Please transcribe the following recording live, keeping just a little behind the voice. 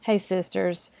Hey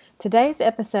sisters, today's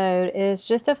episode is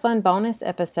just a fun bonus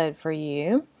episode for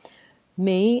you.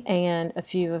 Me and a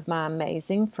few of my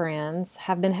amazing friends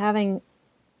have been having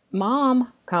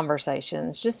mom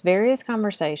conversations, just various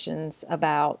conversations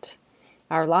about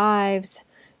our lives,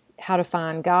 how to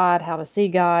find God, how to see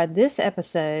God. This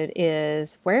episode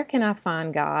is where can I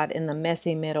find God in the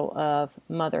messy middle of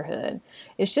motherhood?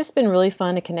 It's just been really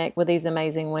fun to connect with these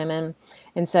amazing women.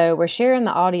 And so we're sharing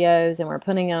the audios and we're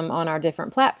putting them on our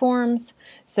different platforms.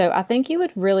 So I think you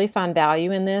would really find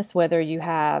value in this, whether you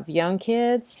have young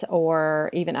kids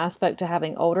or even I spoke to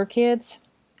having older kids.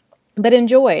 But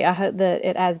enjoy. I hope that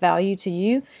it adds value to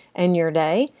you and your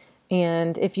day.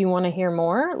 And if you want to hear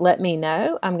more, let me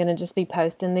know. I'm going to just be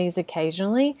posting these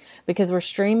occasionally because we're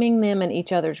streaming them in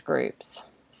each other's groups.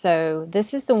 So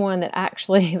this is the one that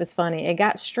actually, it was funny. It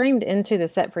got streamed into the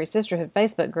Set Free Sisterhood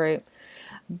Facebook group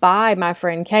by my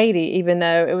friend Katie, even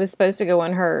though it was supposed to go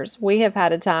on hers. We have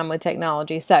had a time with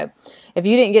technology. So if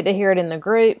you didn't get to hear it in the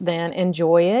group, then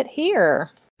enjoy it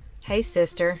here. Hey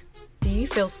sister, do you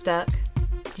feel stuck?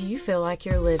 Do you feel like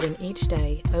you're living each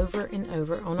day over and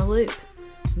over on a loop?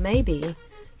 Maybe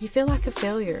you feel like a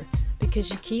failure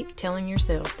because you keep telling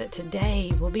yourself that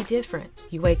today will be different.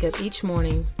 You wake up each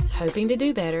morning hoping to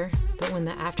do better, but when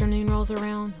the afternoon rolls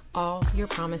around, all your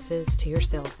promises to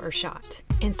yourself are shot.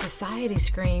 And society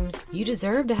screams, you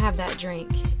deserve to have that drink,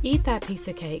 eat that piece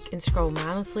of cake, and scroll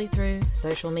mindlessly through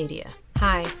social media.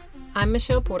 Hi, I'm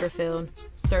Michelle Porterfield,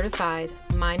 certified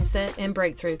mindset and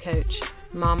breakthrough coach,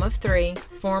 mom of 3,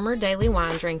 former daily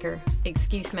wine drinker,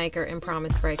 excuse maker, and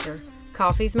promise breaker.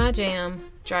 Coffee's my jam,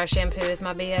 dry shampoo is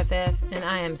my BFF, and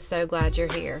I am so glad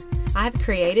you're here. I have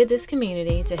created this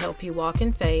community to help you walk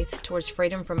in faith towards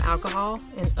freedom from alcohol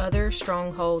and other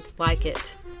strongholds like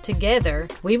it. Together,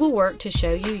 we will work to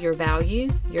show you your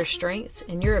value, your strength,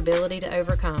 and your ability to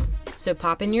overcome. So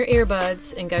pop in your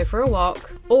earbuds and go for a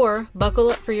walk, or buckle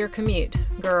up for your commute.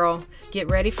 Girl, get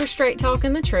ready for straight talk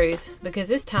and the truth, because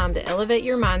it's time to elevate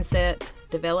your mindset,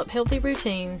 develop healthy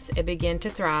routines, and begin to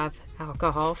thrive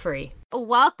alcohol-free.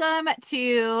 Welcome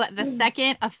to the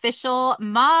second official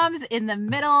Moms in the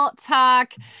Middle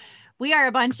talk. We are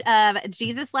a bunch of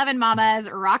Jesus-loving mamas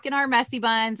rocking our messy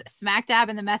buns, smack dab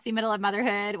in the messy middle of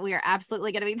motherhood. We are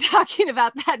absolutely going to be talking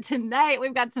about that tonight.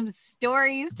 We've got some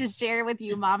stories to share with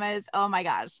you, mamas. Oh my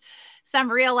gosh. Some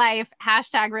real life,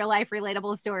 #real life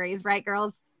relatable stories, right,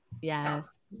 girls? Yes.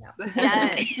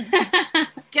 Yes.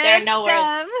 Good There are no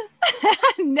stuff.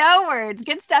 No words.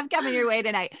 Good stuff coming your way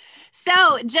tonight.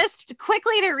 So just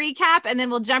quickly to recap, and then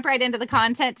we'll jump right into the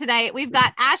content tonight. We've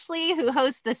got Ashley, who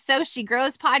hosts the So She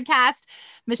Grows podcast.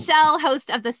 Michelle,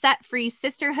 host of the Set Free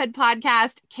Sisterhood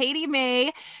podcast. Katie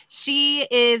May, she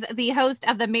is the host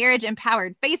of the Marriage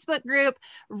Empowered Facebook group.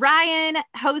 Ryan,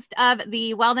 host of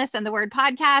the Wellness and the Word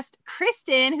podcast.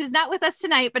 Kristen, who's not with us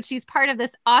tonight, but she's part of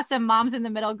this awesome Moms in the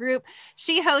Middle group.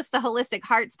 She hosts the Holistic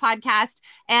Hearts podcast.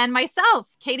 And myself,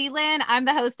 Katie Lynn, I'm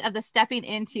the host of the Stepping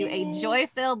Into a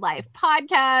Joy-Filled Life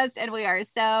podcast. And we are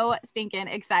so stinking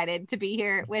excited to be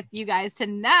here with you guys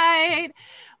tonight.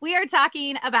 We are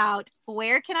talking about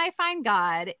where can I find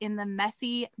God in the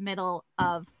messy middle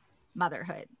of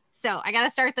motherhood. So I got to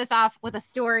start this off with a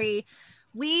story.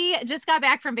 We just got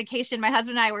back from vacation. My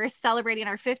husband and I were celebrating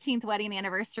our 15th wedding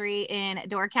anniversary in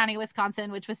Door County,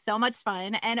 Wisconsin, which was so much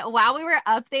fun. And while we were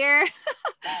up there,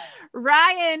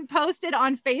 Ryan posted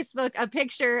on Facebook a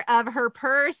picture of her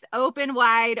purse open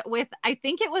wide with, I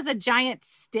think it was a giant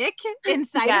stick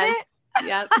inside of it.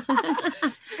 Yep.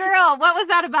 Girl, what was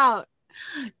that about?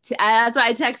 That's why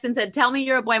I texted and said, tell me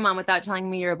you're a boy mom without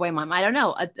telling me you're a boy mom. I don't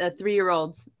know. A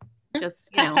 3-year-old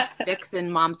just, sticks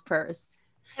in mom's purse.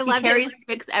 He carries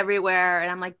sticks everywhere. And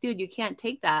I'm like, dude, you can't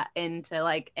take that into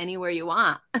like anywhere you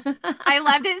want. I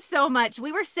loved it so much.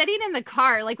 We were sitting in the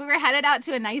car, like we were headed out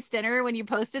to a nice dinner when you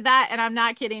posted that. And I'm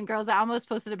not kidding, girls. I almost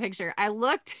posted a picture. I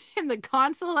looked in the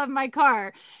console of my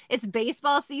car. It's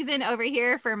baseball season over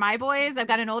here for my boys. I've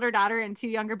got an older daughter and 2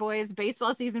 younger boys.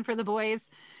 Baseball season for the boys.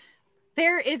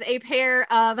 There is a pair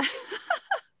of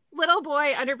little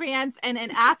boy underpants and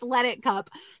an athletic cup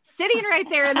sitting right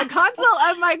there in the console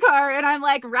of my car. And I'm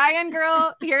like, Ryan,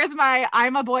 girl, here's my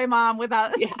I'm a boy mom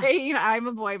without saying I'm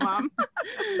a boy mom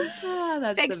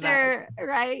picture.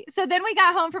 Right. So then we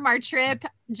got home from our trip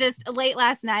just late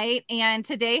last night. And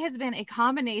today has been a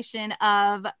combination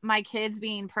of my kids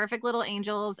being perfect little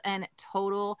angels and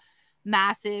total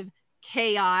massive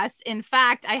chaos. In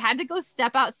fact, I had to go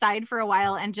step outside for a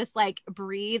while and just like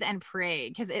breathe and pray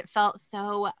because it felt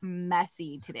so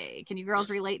messy today. Can you girls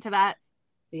relate to that?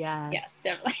 Yes,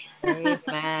 definitely.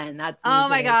 Amen. That's Oh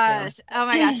my today, gosh. Oh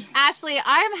my gosh. Ashley,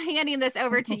 I'm handing this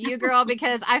over to you, girl,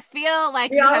 because I feel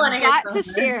like We you all wanna have hear got from to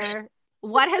her. share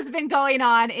what has been going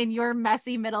on in your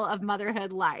messy middle of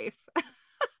motherhood life.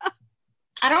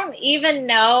 I don't even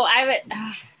know.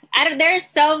 There's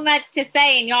so much to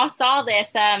say, and y'all saw this.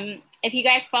 If you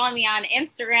guys follow me on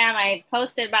Instagram, I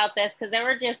posted about this because there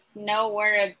were just no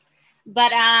words.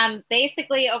 But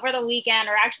basically, over the weekend,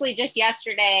 or actually just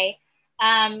yesterday,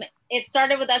 it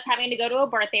started with us having to go to a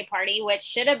birthday party, which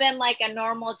should have been like a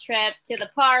normal trip to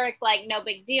the park, like no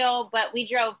big deal. But we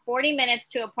drove 40 minutes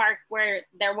to a park where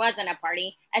there wasn't a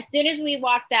party. As soon as we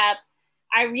walked up,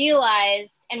 I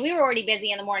realized, and we were already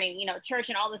busy in the morning, you know, church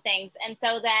and all the things. And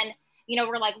so then, you know,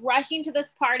 we're like rushing to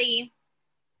this party.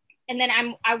 And then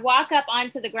I walk up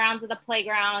onto the grounds of the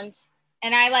playground,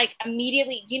 and I like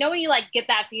immediately, do you know when you like get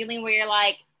that feeling where you're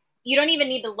like, you don't even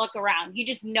need to look around. You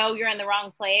just know you're in the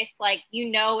wrong place. Like,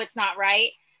 you know, it's not right.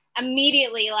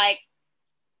 Immediately, like,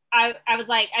 I was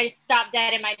like, I stopped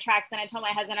dead in my tracks. And I told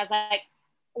my husband, I was like,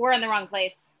 we're in the wrong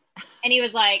place. And he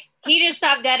was like, he just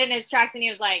stopped dead in his tracks. And he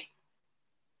was like,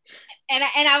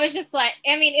 and I was just like,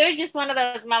 I mean, it was just one of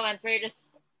those moments where you're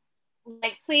just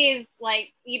like, please,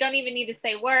 like, you don't even need to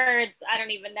say words. I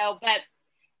don't even know. But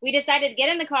we decided to get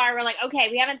in the car. We're like, okay,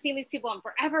 we haven't seen these people in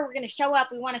forever. We're going to show up.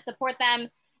 We want to support them.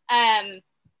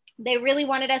 They really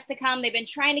wanted us to come. They've been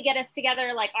trying to get us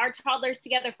together, like our toddlers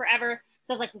together forever.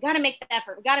 So I was like, we got to make the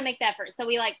effort. We got to make the effort. So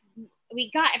we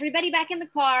got everybody back in the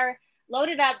car,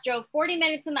 loaded up, drove 40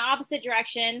 minutes in the opposite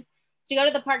direction to go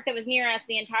to the park that was near us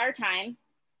the entire time.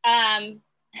 And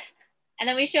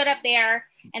then we showed up there,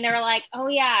 and they were like, oh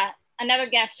yeah, another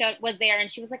guest was there.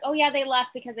 And she was like, oh yeah, they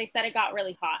left because they said it got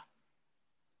really hot.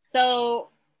 So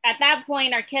at that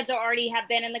point, our kids already have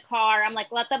been in the car. I'm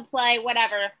like, let them play,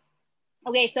 whatever.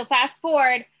 Okay, so fast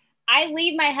forward, I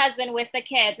leave my husband with the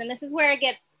kids, and this is where it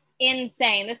gets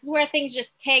insane. This is where things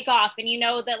just take off, and you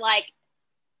know that like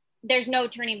there's no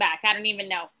turning back. I don't even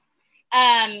know.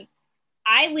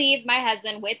 I leave my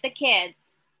husband with the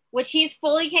kids, which he's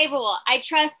fully capable. I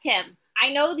trust him.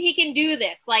 I know that he can do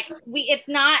this. Like it's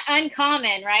not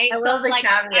uncommon, right? I love the like,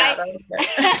 caveat.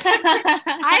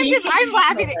 I'm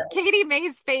laughing at Katie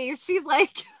May's face. She's like,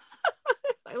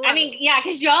 I mean, yeah,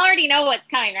 because you already know what's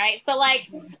coming, right? So like,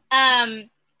 I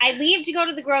leave to go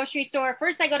to the grocery store.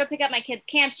 First, I go to pick up my kids'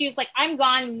 camp shoes. Like I'm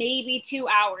gone maybe 2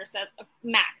 hours at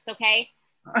max. Okay.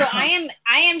 So I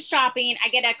am shopping. I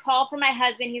get a call from my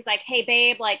husband. He's like, hey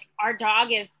babe, like our dog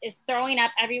is throwing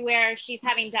up everywhere. She's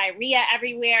having diarrhea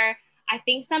everywhere. I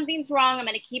think something's wrong. I'm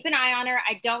going to keep an eye on her.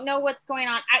 I don't know what's going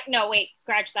on. No, wait,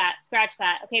 scratch that.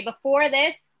 Okay. Before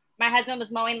this, my husband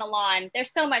was mowing the lawn. There's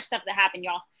so much stuff that happened,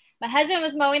 y'all. My husband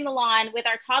was mowing the lawn with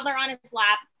our toddler on his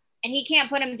lap, and he can't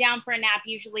put him down for a nap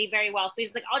usually very well. So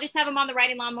he's like, I'll just have him on the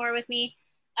riding lawnmower with me,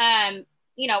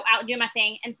 you know, out doing my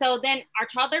thing. And so then our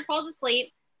toddler falls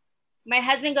asleep. My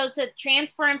husband goes to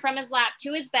transfer him from his lap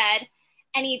to his bed,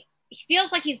 and he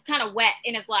feels like he's kind of wet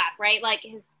in his lap, right? Like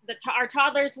our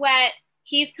toddler's wet.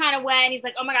 He's kind of wet. And he's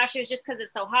like, oh my gosh, it was just because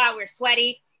it's so hot. We're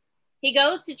sweaty. He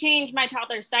goes to change my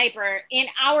toddler's diaper in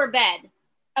our bed.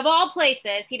 Of all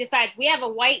places, he decides we have a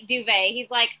white duvet.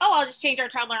 He's like, oh, I'll just change our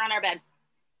toddler on our bed.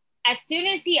 As soon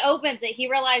as he opens it, he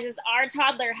realizes our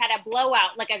toddler had a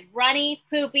blowout, like a runny,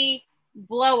 poopy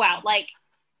blowout. Like,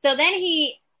 so then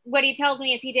what he tells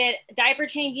me is he did diaper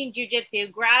changing jujitsu,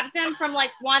 grabs him from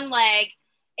like one leg,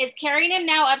 is carrying him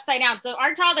now upside down. So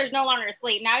our toddler's no longer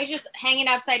asleep. Now he's just hanging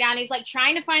upside down. He's like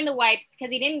trying to find the wipes because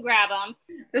he didn't grab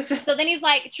them. So then he's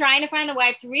like trying to find the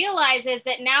wipes, realizes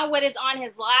that now what is on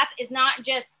his lap is not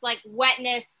just like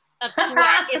wetness of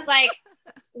sweat. It's like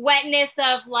wetness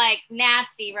of like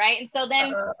nasty, right? And so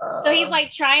then, so he's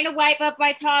like trying to wipe up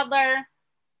my toddler,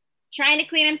 trying to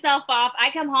clean himself off.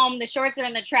 I come home, the shorts are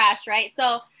in the trash, right?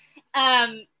 So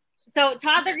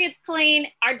toddler gets clean,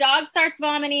 our dog starts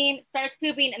vomiting, starts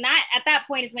pooping, and that at that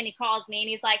point is when he calls me and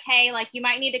he's like, hey, like you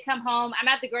might need to come home. I'm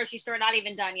at the grocery store, not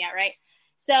even done yet, right?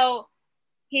 So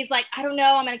he's like, I don't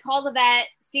know, I'm gonna call the vet,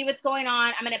 see what's going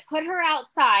on. I'm gonna put her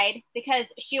outside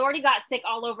because she already got sick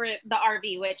all over the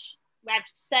RV, which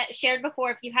I've shared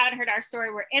before. If you haven't heard our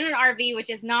story, we're in an RV,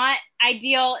 which is not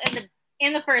ideal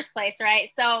in the first place, right?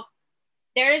 So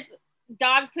there's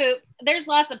dog poop, there's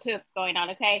lots of poop going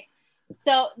on, okay?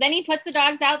 So then he puts the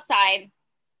dogs outside.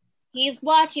 He's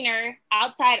watching her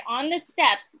outside on the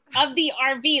steps of the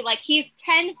RV, like he's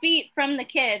 10 feet from the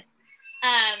kids.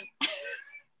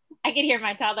 I can hear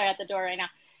my toddler at the door right now.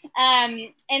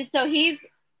 And so he's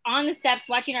on the steps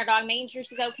watching our dog, making sure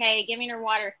she's okay, giving her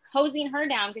water, hosing her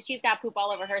down because she's got poop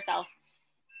all over herself.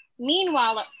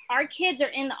 Meanwhile, our kids are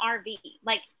in the RV.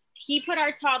 Like he put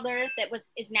our toddler that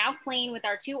is now clean with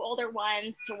our 2 older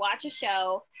ones to watch a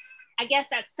show. I guess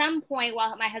at some point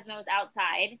while my husband was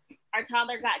outside, our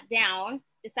toddler got down,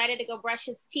 decided to go brush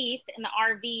his teeth in the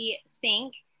RV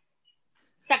sink,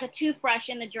 stuck a toothbrush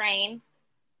in the drain,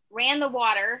 ran the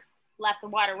water, left the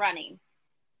water running,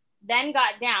 then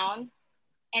got down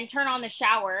and turned on the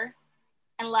shower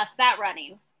and left that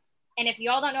running. And if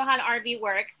y'all don't know how an RV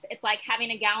works, it's like having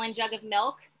a gallon jug of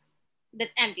milk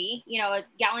that's empty, a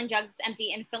gallon jug that's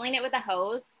empty, and filling it with a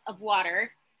hose of water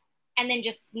and then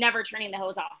just never turning the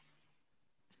hose off.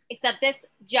 Except this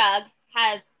jug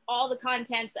has all the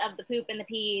contents of the poop and the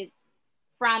pee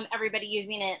from everybody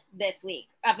using it this week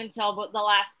up until the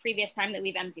last previous time that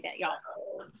we've emptied it, y'all.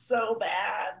 Oh, it's so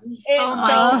bad. It's so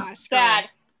gosh, bad.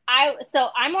 So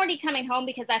I'm already coming home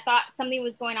because I thought something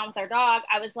was going on with our dog.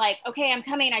 I was like, okay, I'm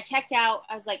coming. I checked out.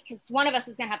 I was like, because one of us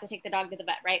is going to have to take the dog to the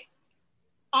vet, right?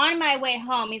 On my way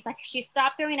home, he's like, she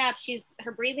stopped throwing up.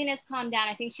 Her breathing has calmed down.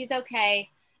 I think she's okay.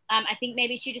 I think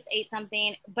maybe she just ate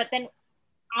something. But then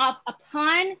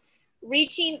upon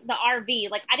reaching the RV,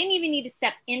 like I didn't even need to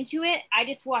step into it. I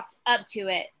just walked up to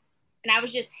it and I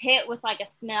was just hit with like a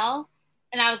smell.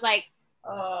 And I was like,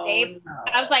 babe,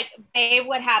 babe,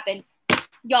 what happened?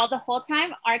 Y'all, the whole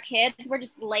time our kids were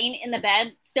just laying in the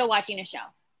bed, still watching a show.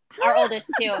 Our oldest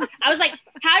too. I was like,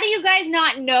 how do you guys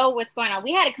not know what's going on?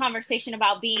 We had a conversation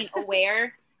about being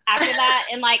aware after that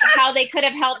and like how they could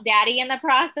have helped daddy in the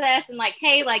process. And like,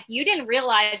 hey, like you didn't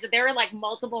realize that there were like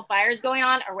multiple fires going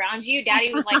on around you.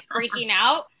 Daddy was like freaking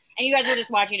out and you guys were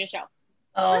just watching a show.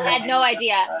 I had no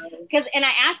idea. And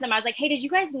I asked them, I was like, hey, did you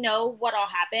guys know what all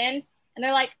happened? And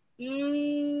they're like,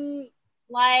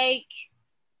 like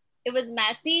it was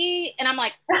messy. And I'm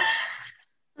like,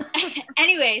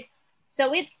 anyways,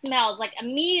 so it smells like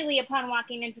immediately upon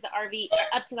walking into the RV,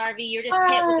 up to the RV, you're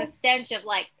just hit with a stench of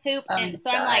like poop. And so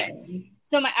I'm like,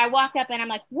 I walk up and I'm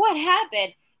like, what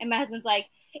happened? And my husband's like,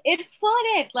 it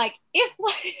flooded. Like it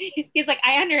flooded. He's like,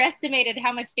 I underestimated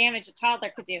how much damage a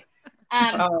toddler could do.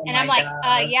 And I'm like,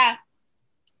 yeah.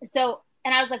 So,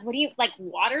 and I was like, what do you like?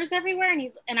 Water's everywhere.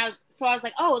 And I was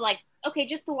like, oh, like, okay,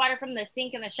 just the water from the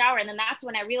sink and the shower. And then that's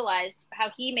when I realized how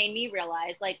he made me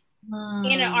realize, like,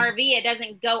 in an RV, it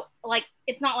doesn't go like,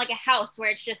 it's not like a house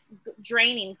where it's just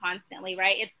draining constantly,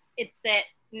 right? It's that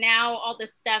now all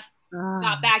this stuff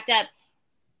got backed up.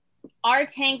 Our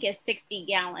tank is 60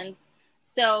 gallons.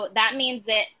 So that means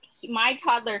that my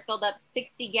toddler filled up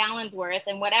 60 gallons worth,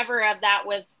 and whatever of that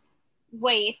was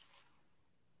waste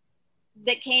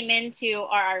that came into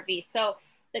our RV. So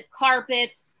the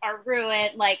carpets are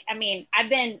ruined. Like, I mean, I've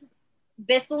been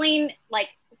whistling, like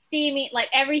steaming, like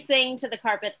everything to the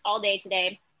carpets all day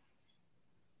today.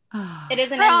 It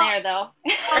isn't in there though.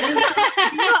 Do you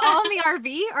own the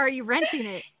RV or are you renting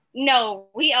it? No,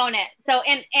 we own it. So,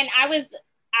 and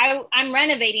I'm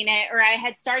renovating it, or I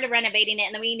had started renovating it,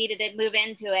 and then we needed to move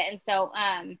into it. And so,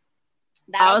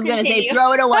 I was going to say,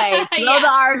 throw it away, throw the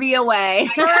RV away.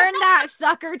 Burn that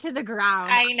sucker to the ground.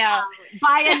 I know.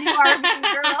 Buy a new RV,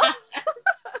 girl.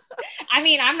 I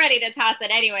mean, I'm ready to toss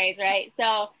it anyways, right?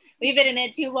 So we've been in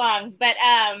it too long, but,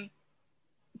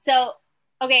 so,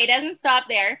 okay, it doesn't stop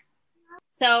there.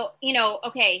 So,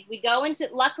 okay, we go into,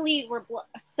 luckily we're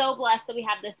so blessed that we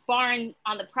have this barn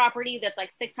on the property that's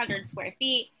like 600 square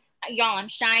feet. Y'all, I'm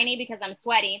shiny because I'm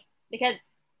sweaty, because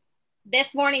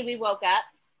this morning we woke up,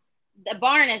 the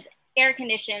barn is air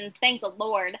conditioned. Thank the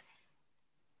Lord.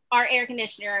 Our air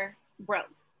conditioner broke.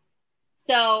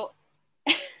 So,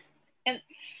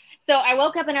 so I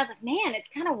woke up and I was like, man,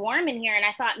 it's kind of warm in here. And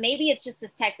I thought maybe it's just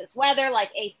this Texas weather, like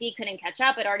AC couldn't catch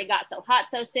up. It already got so hot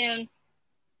so soon.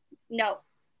 No,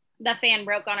 the fan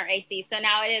broke on our AC. So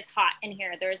now it is hot in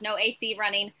here. There is no AC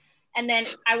running. And then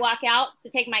I walk out to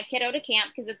take my kiddo to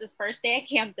camp because it's his first day at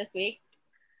camp this week.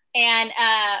 And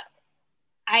I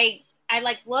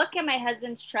like look at my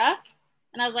husband's truck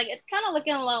and I was like, it's kind of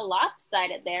looking a little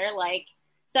lopsided there. Like,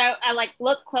 so I like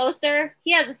look closer.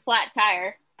 He has a flat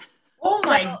tire. Oh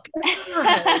my God.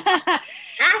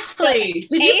 Ashley,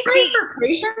 did you pray for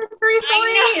patience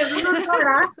recently? Is this what's going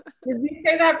on? Did you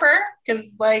say that prayer? Because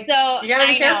like, you gotta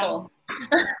be careful.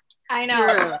 I know.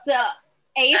 True. So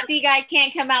AC guy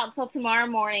can't come out until tomorrow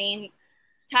morning.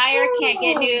 Tire can't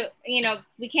get new,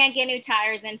 we can't get new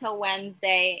tires until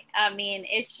Wednesday. I mean,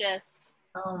 it's just,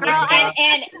 girl,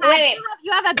 and wait,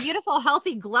 you have a beautiful,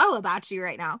 healthy glow about you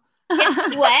right now.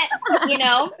 It's sweat,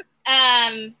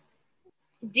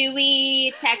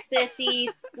 dewy, Texas-y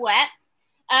sweat.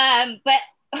 But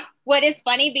what is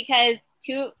funny, because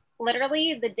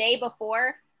literally the day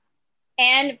before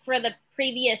and for the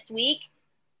previous week,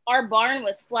 our barn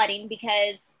was flooding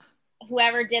because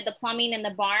whoever did the plumbing in the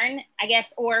barn, I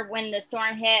guess, or when the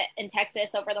storm hit in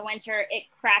Texas over the winter, it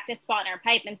cracked a spot in our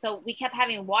pipe. And so we kept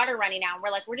having water running out.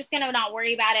 We're like, we're just going to not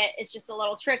worry about it. It's just a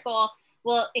little trickle.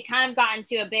 Well, it kind of got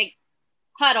into a big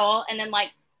puddle. And then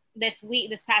like this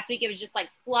past week, it was just like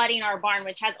flooding our barn,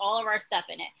 which has all of our stuff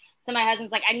in it. So my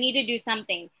husband's like, I need to do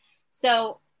something.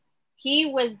 So he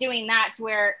was doing that to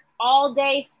where all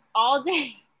day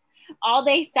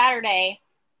Saturday,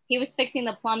 he was fixing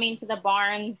the plumbing to the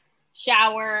barn's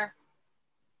shower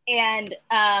and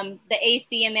the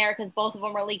AC in there, because both of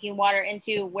them were leaking water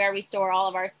into where we store all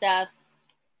of our stuff.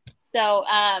 So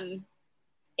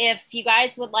if you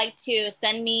guys would like to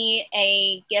send me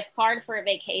a gift card for a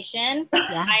vacation,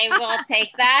 I will take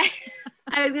that.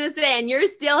 I was gonna say, and you're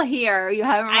still here. You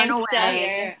haven't run away. I'm still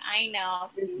here. I know.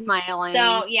 You're smiling.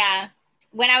 So yeah,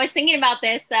 when I was thinking about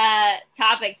this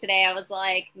topic today, I was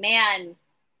like, man,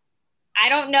 I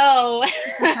don't know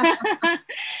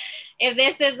if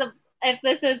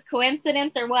this is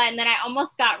coincidence or what. And then I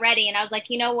almost got ready, and I was like,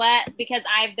 you know what? Because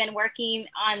I've been working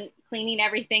on cleaning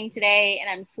everything today, and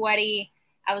I'm sweaty.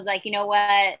 I was like, you know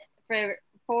what? For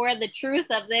the truth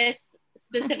of this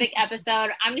specific episode,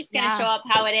 I'm just gonna show up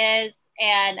how it is.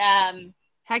 And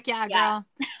heck yeah, girl.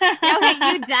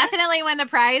 Okay, you definitely win the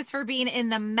prize for being in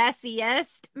the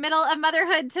messiest middle of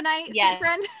motherhood tonight,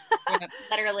 friend. Yeah,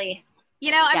 literally.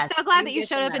 You know, I'm so glad that you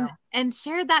showed up and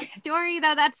shared that story,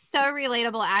 though. That's so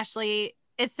relatable, Ashley.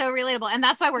 It's so relatable. And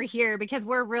that's why we're here, because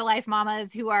we're real life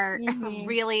mamas who are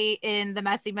really in the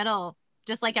messy middle,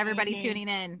 just like everybody tuning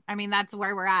in. I mean, that's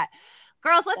where we're at.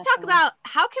 Girls, let's talk about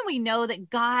how can we know that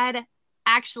God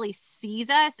actually sees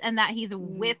us and that he's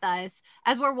with us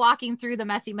as we're walking through the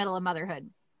messy middle of motherhood.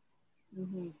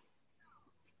 Who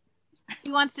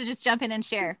wants to just jump in and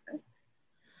share?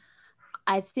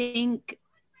 I think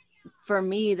for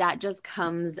me, that just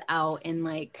comes out in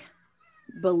like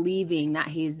believing that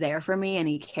he's there for me and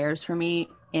he cares for me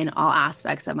in all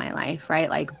aspects of my life,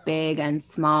 right? Like big and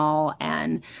small,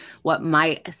 and what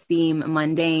might seem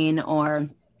mundane or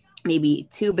maybe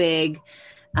too big.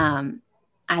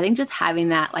 I think just having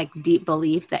that like deep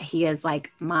belief that he is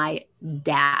like my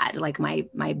dad, like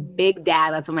my big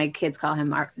dad. That's what my kids call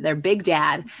him, their big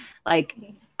dad. Like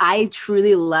I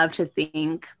truly love to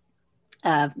think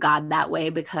of God that way,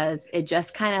 because it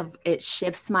just kind of, it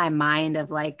shifts my mind of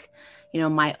like, you know,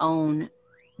 my own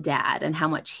dad and how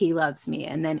much he loves me,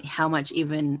 and then how much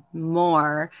even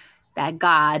more that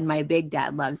God, my big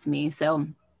dad, loves me. So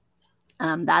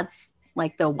that's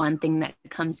like the one thing that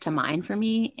comes to mind for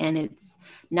me. And it's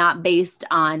not based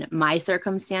on my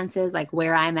circumstances, like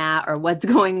where I'm at or what's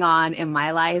going on in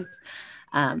my life.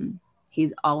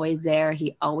 He's always there.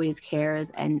 He always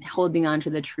cares, and holding on to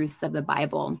the truths of the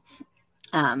Bible,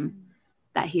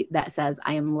 that says,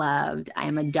 I am loved. I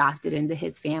am adopted into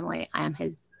his family. I am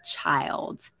his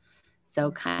child.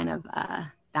 So kind of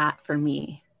that for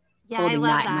me. Yeah, I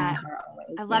love that.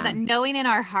 I love that. Knowing in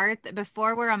our heart that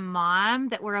before we're a mom,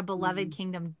 that we're a beloved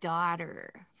kingdom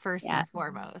daughter, first and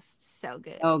foremost. So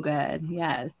good. So good.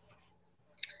 Yes.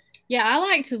 Yeah, I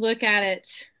like to look at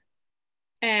it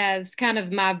as kind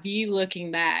of my view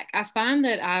looking back. I find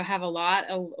that I have a lot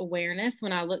of awareness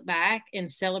when I look back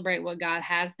and celebrate what God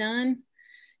has done.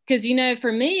 Because, you know,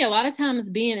 for me, a lot of times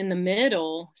being in the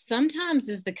middle sometimes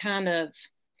is the kind of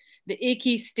the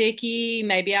icky, sticky,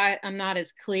 maybe I'm not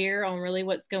as clear on really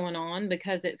what's going on,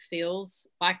 because it feels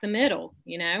like the middle,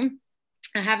 you know,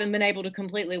 I haven't been able to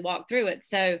completely walk through it.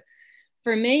 So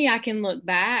for me, I can look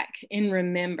back and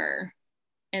remember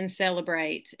and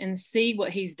celebrate and see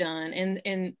what he's done,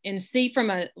 and see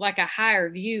from a higher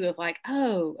view of like,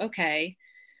 oh, okay,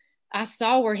 I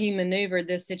saw where he maneuvered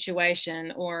this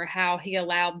situation, or how he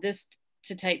allowed this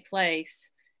to take place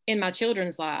in my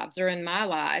children's lives or in my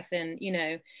life. And, you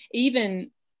know, even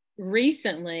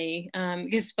recently,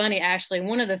 it's funny, Ashley,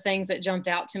 one of the things that jumped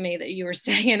out to me that you were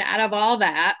saying out of all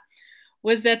that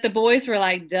was that the boys were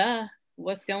like, duh,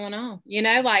 what's going on? You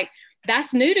know, like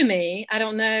that's new to me. I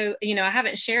don't know, you know, I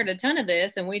haven't shared a ton of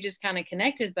this, and we just kind of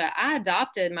connected, but I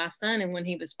adopted my son, and when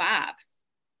he was 5,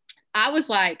 I was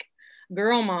like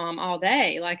girl mom all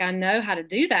day. Like I know how to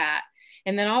do that.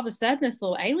 And then all of a sudden this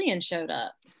little alien showed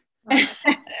up.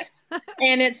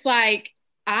 And it's like,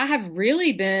 I have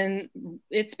really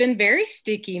it's been very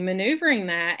sticky maneuvering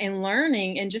that and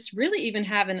learning, and just really even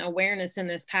having awareness in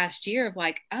this past year of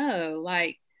like, oh,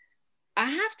 like I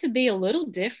have to be a little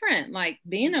different. Like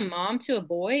being a mom to a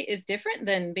boy is different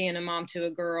than being a mom to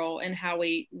a girl, and how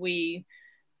we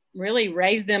really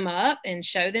raise them up and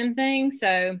show them things.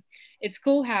 So it's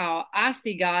cool how I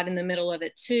see God in the middle of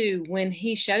it too, when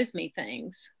he shows me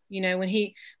things you know, when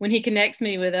he connects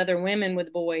me with other women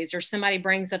with boys, or somebody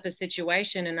brings up a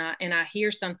situation and I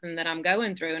hear something that I'm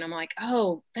going through, and I'm like,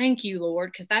 oh, thank you,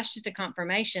 Lord, because that's just a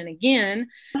confirmation again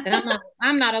that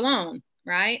I'm not alone,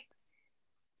 right?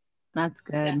 That's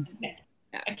good. Yeah.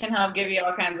 I can help give you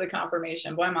all kinds of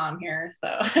confirmation. Boy, mom here.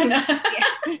 So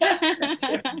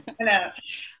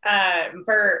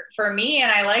for me,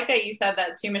 and I like that you said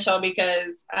that too, Michelle,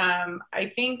 because I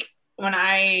think when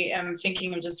I am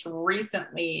thinking of just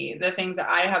recently, the things that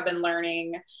I have been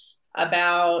learning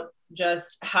about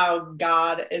just how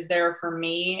God is there for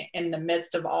me in the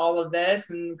midst of all of this.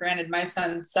 And granted, my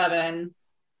son's 7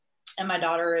 and my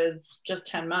daughter is just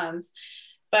 10 months,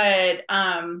 but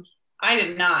I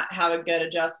did not have a good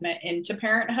adjustment into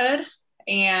parenthood.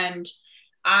 And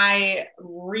I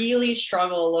really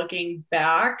struggle looking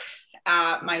back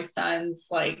at my son's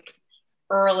like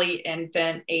early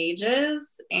infant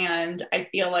ages. And I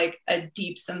feel like a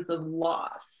deep sense of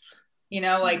loss, you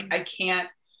know, like I can't,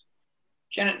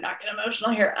 trying to not get emotional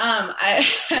here.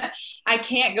 I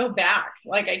can't go back.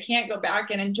 Like I can't go back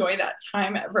and enjoy that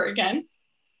time ever again.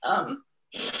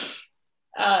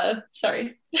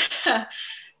 Sorry.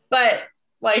 But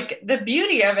like the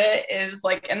beauty of it is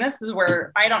like, and this is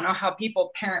where I don't know how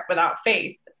people parent without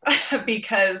faith,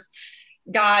 because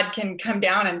God can come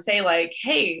down and say like,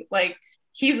 hey, like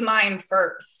he's mine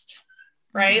first,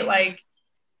 right? Mm-hmm. Like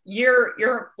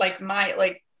you're like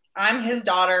I'm his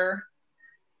daughter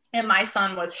and my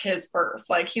son was his first.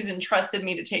 Like he's entrusted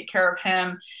me to take care of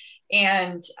him.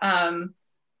 And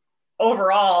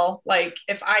overall, like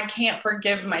if I can't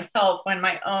forgive myself when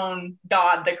my own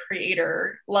God, the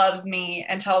creator, loves me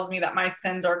and tells me that my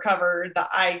sins are covered, that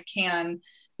I can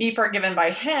be forgiven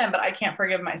by him, but I can't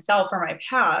forgive myself for my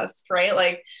past, right?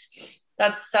 Like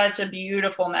that's such a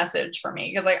beautiful message for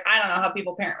me, because like I don't know how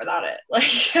people parent without it.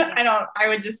 Like I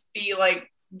would just be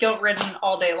like guilt-ridden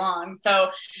all day long.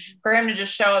 So for him to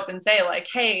just show up and say like,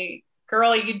 hey,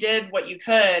 girl, you did what you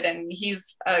could, and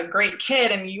he's a great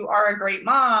kid and you are a great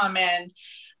mom. And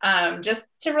just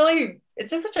to really,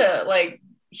 it's just such a like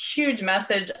huge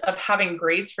message of having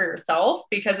grace for yourself,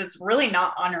 because it's really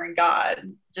not honoring God.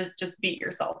 Just beat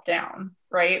yourself down,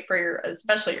 right? For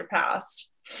especially your past.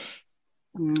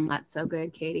 That's so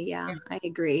good, Katie. Yeah, I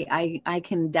agree. I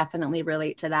can definitely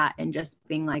relate to that, and just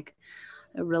being like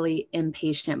a really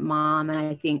impatient mom. And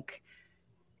I think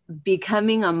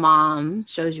becoming a mom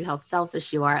shows you how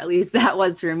selfish you are. At least that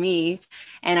was for me.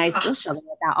 And I still struggle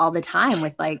with that all the time,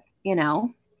 with like, you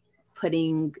know,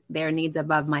 putting their needs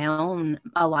above my own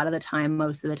a lot of the time,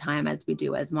 most of the time, as we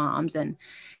do as moms. And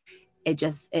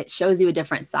it shows you a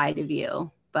different side of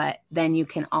you, but then you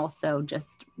can also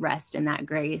just rest in that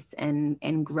grace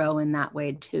and grow in that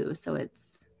way too. So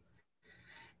it's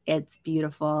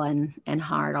beautiful and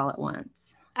hard all at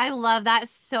once. I love that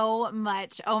so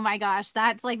much. Oh my gosh.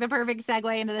 That's like the perfect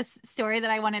segue into this story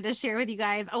that I wanted to share with you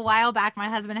guys. A while back, my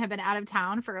husband had been out of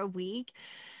town for a week.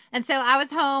 And so I was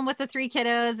home with the 3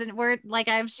 kiddos, and we're, like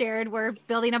I've shared, we're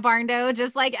building a barn dough,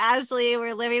 just like Ashley.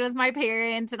 We're living with my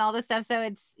parents and all this stuff. So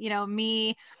it's, you know,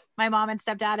 me, my mom and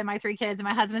stepdad and my 3 kids, and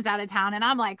my husband's out of town, and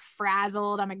I'm like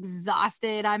frazzled. I'm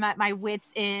exhausted. I'm at my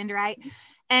wit's end. Right.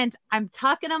 And I'm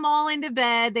tucking them all into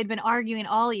bed. They'd been arguing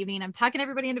all evening. I'm tucking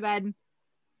everybody into bed.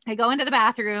 I go into the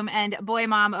bathroom, and boy,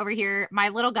 mom over here, my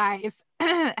little guys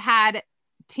had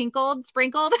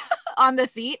sprinkled on the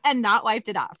seat and not wiped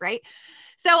it off. Right.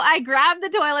 So I grabbed the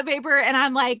toilet paper and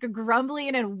I'm like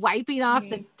grumbling and wiping off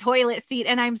the toilet seat.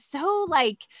 And I'm so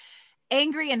like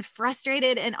angry and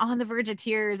frustrated and on the verge of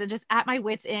tears and just at my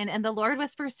wit's end. And the Lord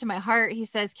whispers to my heart, he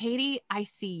says, Katie, I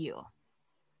see you.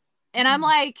 And I'm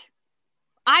like,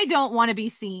 I don't want to be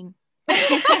seen.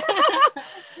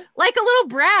 Like a little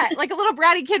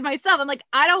bratty kid myself. I'm like,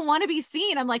 I don't want to be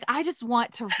seen. I'm like, I just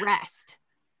want to rest.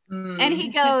 And he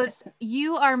goes,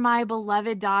 you are my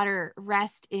beloved daughter.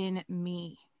 Rest in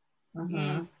me.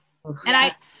 And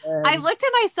I looked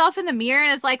at myself in the mirror,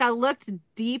 and it's like, I looked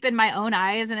deep in my own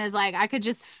eyes, and it's like, I could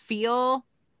just feel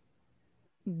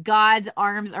God's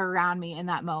arms around me in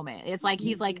that moment. It's like,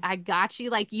 he's like, I got you.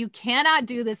 Like, you cannot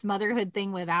do this motherhood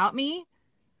thing without me.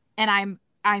 And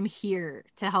I'm here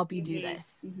to help you do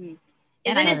this.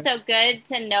 Isn't it so good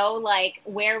to know like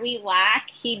where we lack,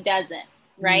 he doesn't,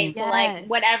 right? Yes. So like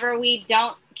whatever we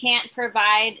can't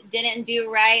provide, didn't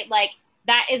do right, like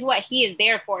that is what he is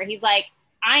there for. He's like,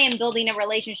 I am building a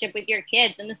relationship with your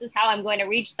kids, and this is how I'm going to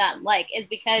reach them. Like, is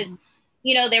because,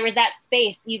 you know, there was that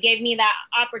space. You gave me that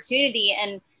opportunity.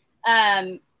 And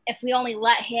if we only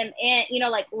let him in, you know,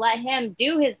 like let him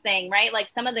do his thing, right? Like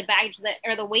some of the baggage that,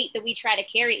 or the weight that we try to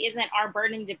carry isn't our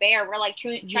burden to bear. We're like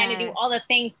trying to do all the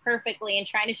things perfectly and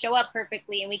trying to show up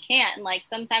perfectly, and we can't. And like,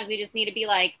 sometimes we just need to be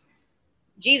like,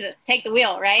 Jesus, take the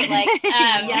wheel, right? Like,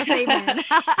 yes, amen.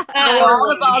 All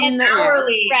the balls in the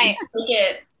hourly, right?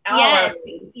 Yes,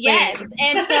 yes.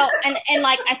 And so, and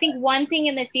like, I think one thing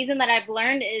in this season that I've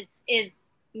learned is,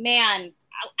 man,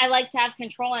 I like to have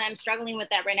control, and I'm struggling with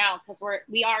that right now because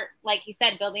we are, like you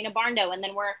said, building a barn dough, and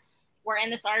then we're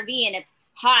in this RV and it's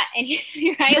hot, and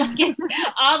right, like it's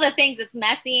all the things. It's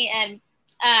messy, and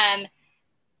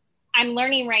I'm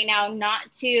learning right now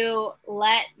not to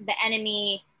let the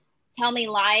enemy tell me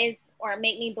lies or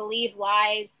make me believe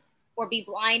lies or be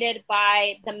blinded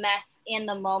by the mess in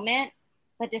the moment,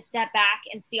 but to step back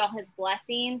and see all his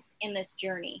blessings in this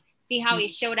journey. See how he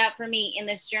showed up for me in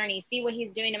this journey. See what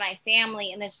he's doing to my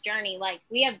family in this journey. Like,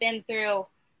 we have been through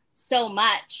so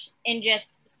much in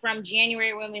just from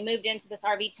January when we moved into this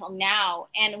RV till now.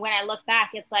 And when I look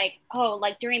back, it's like, oh,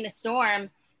 like during the storm,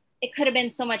 it could have been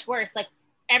so much worse. Like,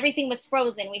 everything was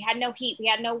frozen. We had no heat. We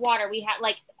had no water. We had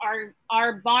like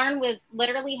our barn was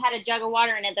literally had a jug of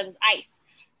water in it that was ice.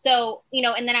 So, you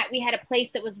know, and then we had a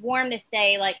place that was warm to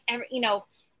stay, like, you know,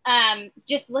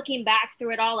 just looking back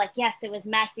through it all, like, yes, it was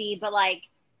messy, but like,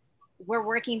 we're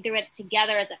working through it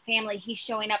together as a family. He's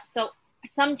showing up. So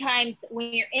sometimes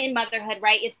when you're in motherhood,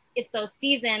 right, it's those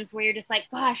seasons where you're just like,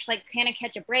 gosh, like, can I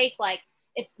catch a break? Like,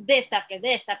 it's this after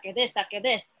this, after this, after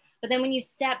this. But then when you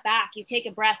step back, you take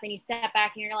a breath and you step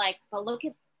back and you're like, but look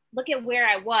at where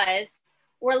I was,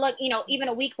 or look, you know, even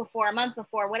a week before, a month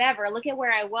before, whatever, look at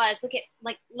where I was, look at,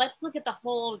 like, let's look at the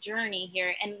whole journey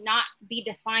here and not be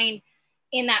defined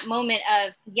in that moment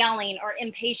of yelling or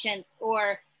impatience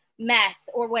or mess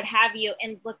or what have you,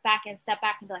 and look back and step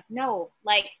back and be like, no,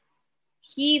 like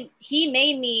he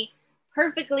made me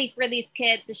perfectly for these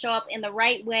kids to show up in the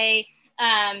right way,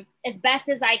 as best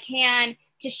as I can,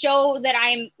 to show that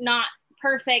I'm not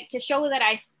perfect, to show that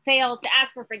I failed, to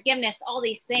ask for forgiveness, all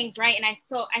these things, right? And I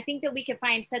think that we can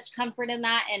find such comfort in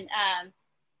that, and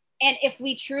if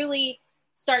we truly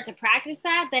start to practice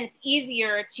that, then it's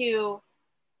easier to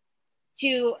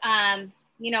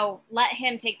you know, let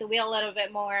him take the wheel a little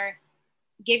bit more,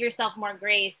 give yourself more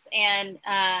grace, and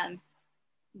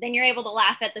then you're able to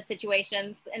laugh at the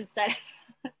situations instead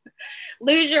of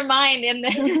lose your mind in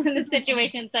the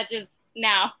situation such as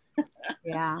now.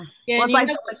 Yeah. Well, it's like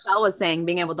what Michelle was saying,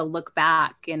 being able to look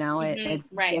back, you know, it's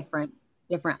right.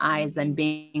 different eyes than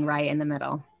being right in the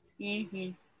middle. Mm-hmm.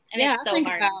 And yeah, it's so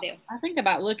hard to do. I think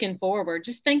about looking forward.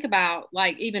 Just think about,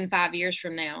 like, even 5 years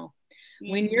from now,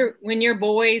 when your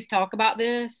boys talk about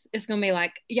this, it's gonna be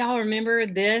like, y'all remember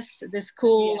this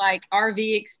cool like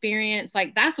RV experience?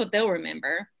 Like, that's what they'll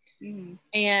remember.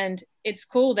 And it's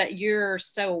cool that you're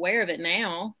so aware of it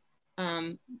now,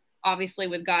 obviously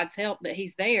with God's help, that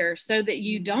he's there, so that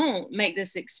you don't make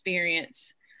this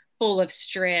experience full of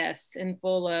stress and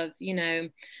full of, you know,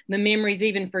 the memories,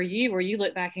 even for you, where you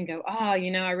look back and go, oh,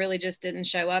 you know, I really just didn't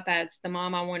show up as the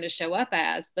mom I wanted to show up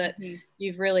as. But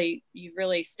you've really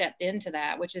stepped into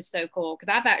that, which is so cool.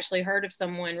 Because I've actually heard of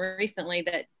someone recently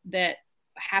that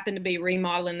happened to be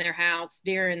remodeling their house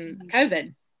during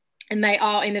COVID, and they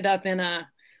all ended up in a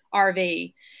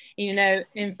RV, you know.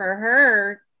 And for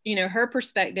her, you know, her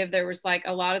perspective, there was like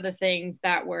a lot of the things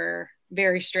that were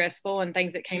very stressful and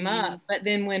things that came up. But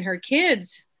then when her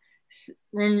kids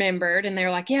remembered, and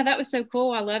they're like, yeah, that was so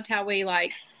cool. I loved how we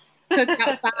like cooked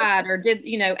outside or did,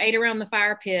 you know, ate around the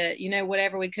fire pit, you know,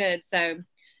 whatever we could. So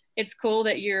it's cool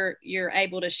that you're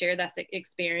able to share that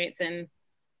experience. And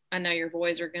I know your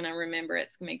boys are going to remember it.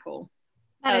 It's going to be cool.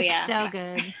 That is so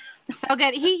good. So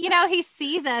good. He, you know, he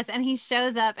sees us and he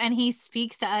shows up and he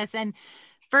speaks to us. And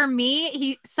for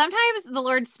me, sometimes the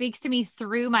Lord speaks to me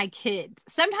through my kids.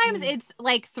 Sometimes it's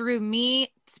like through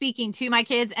me speaking to my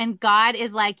kids, and God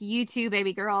is like, you too,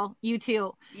 baby girl, you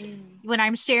too. When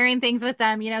I'm sharing things with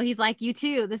them, you know, he's like, you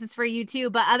too, this is for you too.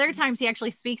 But other times he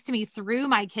actually speaks to me through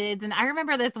my kids. And I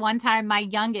remember this one time, my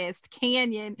youngest,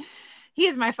 Canyon, he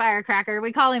is my firecracker.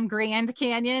 We call him Grand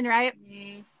Canyon, right?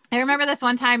 I remember this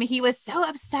one time he was so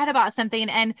upset about something,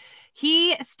 and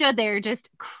he stood there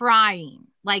just crying,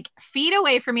 like feet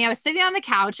away from me. I was sitting on the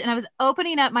couch and I was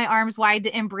opening up my arms wide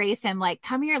to embrace him. Like,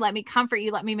 come here, let me comfort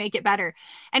you. Let me make it better.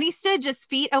 And he stood just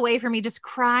feet away from me, just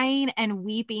crying and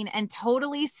weeping and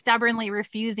totally stubbornly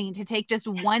refusing to take just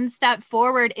one step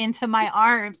forward into my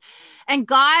arms. And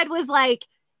God was like,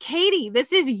 Katie,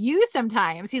 this is you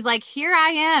sometimes. He's like, here I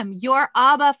am, your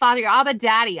Abba father, your Abba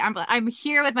daddy. I'm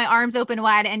here with my arms open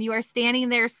wide, and you are standing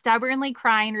there stubbornly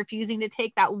crying, refusing to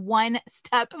take that one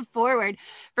step forward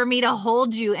for me to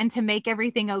hold you and to make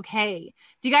everything okay.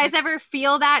 Do you guys ever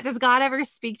feel that? Does God ever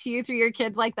speak to you through your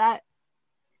kids like that?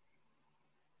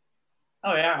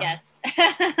 Oh, yeah. Yes.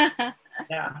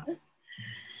 Yeah.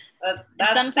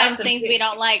 Sometimes things we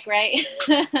don't like, right?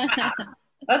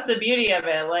 That's the beauty of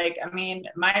it. Like, I mean,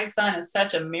 my son is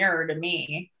such a mirror to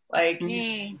me. Like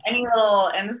any little,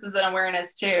 and this is an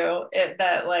awareness too,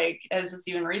 that like has just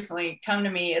even recently come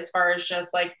to me as far as just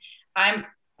like, I'm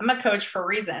a coach for a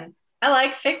reason. I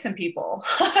like fixing people.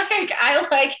 Like I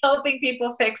like helping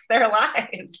people fix their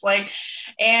lives. Like,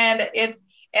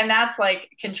 and that's like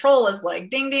control is like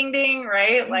ding, ding, ding,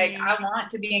 right? Like I want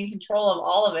to be in control of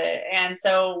all of it. And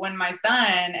so when my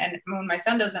son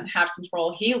doesn't have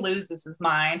control, he loses his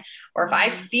mind. Or if I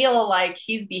feel like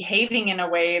he's behaving in a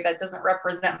way that doesn't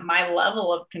represent my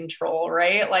level of control,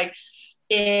 right? Like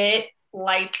it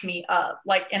lights me up,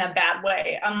 like in a bad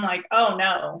way. I'm like, oh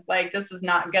no, like this is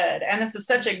not good. And this is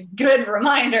such a good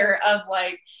reminder of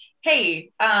like,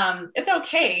 hey, it's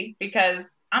okay because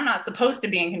I'm not supposed to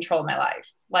be in control of my life.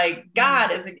 Like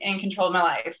God is in control of my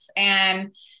life.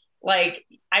 And like,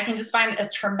 I can just find a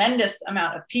tremendous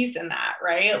amount of peace in that.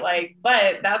 Right. Like,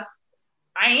 but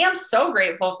I am so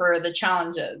grateful for the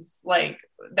challenges. Like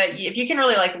that if you can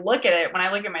really like look at it, when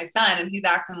I look at my son and he's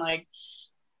acting like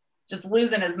just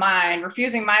losing his mind,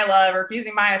 refusing my love,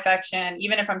 refusing my affection,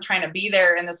 even if I'm trying to be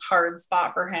there in this hard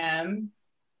spot for him.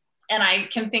 And I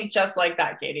can think just like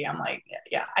that, Katie. I'm like,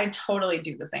 yeah, I totally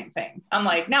do the same thing. I'm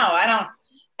like, no, I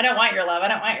don't want your love. I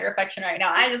don't want your affection right now.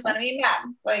 I just want to be mad.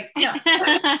 Like, no.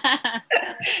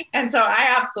 And so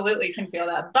I absolutely can feel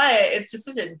that, but it's just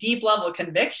such a deep level of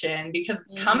conviction because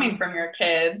it's coming from your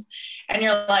kids and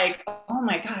you're like, oh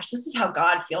my gosh, this is how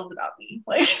God feels about me.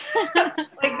 Like,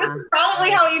 like this is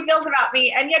probably how he feels about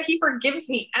me. And yet he forgives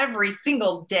me every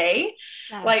single day.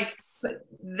 Yes. Like,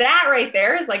 that right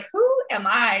there is like, who am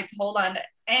I to hold on to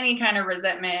any kind of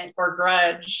resentment or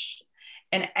grudge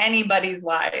in anybody's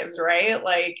lives, right?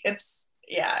 Like it's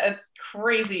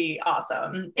crazy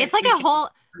awesome. It's like a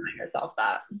whole remind yourself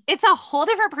that it's a whole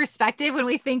different perspective when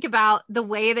we think about the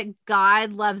way that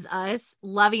God loves us,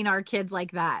 loving our kids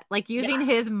like that, like using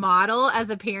his model as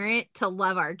a parent to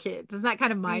love our kids. Isn't that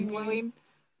kind of mind blowing?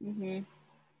 Mm-hmm.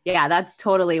 Yeah, that's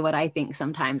totally what I think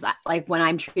sometimes. Like when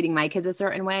I'm treating my kids a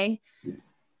certain way,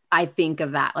 I think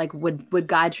of that. Like, would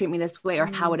God treat me this way? Or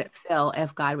how would it feel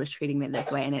if God was treating me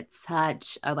this way? And it's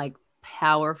such a like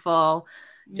powerful,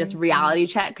 just reality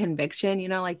check conviction, you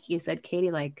know, like you said, Katie,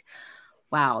 like,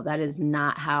 wow, that is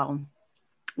not how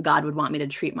God would want me to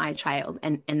treat my child.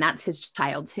 And that's his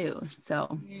child too.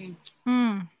 So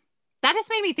that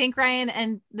just made me think, Ryan,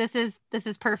 and this is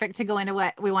perfect to go into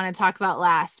what we want to talk about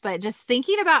last, but just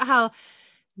thinking about how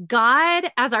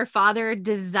God, as our Father,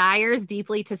 desires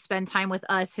deeply to spend time with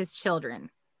us, his children.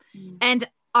 And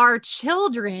our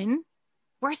children,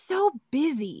 we're so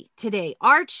busy today.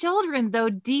 Our children, though,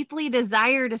 deeply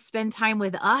desire to spend time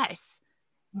with us,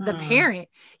 the parent.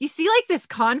 You see like this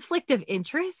conflict of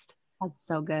interest? That's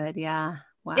so good. Yeah.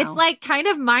 Wow. It's like kind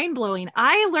of mind blowing.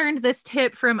 I learned this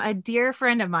tip from a dear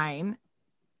friend of mine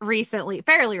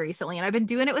fairly recently, and I've been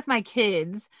doing it with my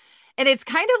kids. And it's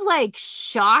kind of like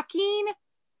shocking.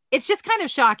 It's just kind of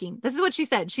shocking. This is what she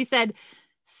said. She said,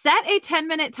 set a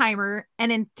 10-minute timer and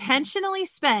intentionally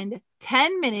spend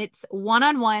 10 minutes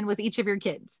one-on-one with each of your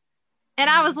kids. And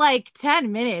I was like,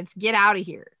 10 minutes, get out of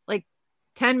here. Like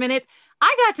 10 minutes.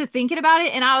 I got to thinking about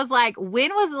it and I was like,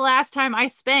 when was the last time I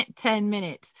spent 10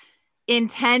 minutes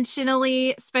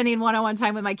intentionally spending one-on-one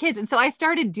time with my kids? And so I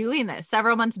started doing this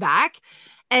several months back.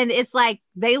 And it's like,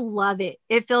 they love it.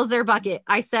 It fills their bucket.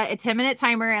 I set a 10-minute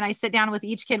timer and I sit down with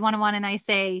each kid one-on-one and I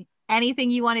say,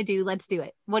 anything you want to do, let's do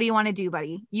it. What do you want to do,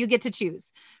 buddy? You get to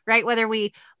choose, right? Whether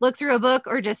we look through a book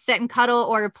or just sit and cuddle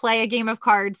or play a game of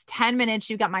cards, 10 minutes,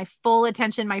 you got my full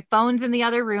attention. My phone's in the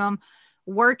other room.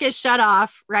 Work is shut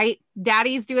off, right?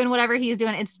 Daddy's doing whatever he's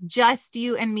doing. It's just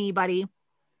you and me, buddy.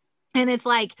 And it's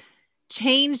like,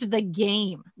 changed the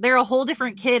game. They're a whole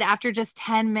different kid after just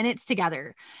 10 minutes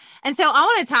together. And so I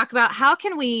want to talk about how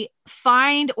can we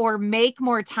find or make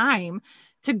more time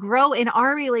to grow in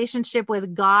our relationship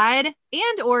with God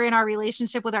and or in our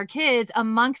relationship with our kids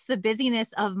amongst the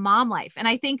busyness of mom life. And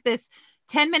I think this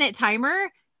 10-minute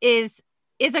timer is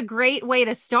a great way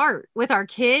to start with our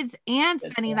kids and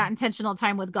spending that intentional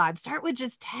time with God. Start with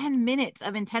just 10 minutes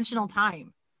of intentional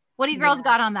time. What do you girls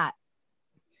got on that?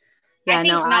 Yeah,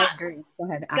 no, I agree. Go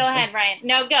ahead, Ashley. Go ahead, Ryan.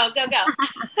 No, go.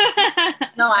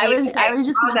 No, I was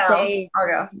just going to say. I'll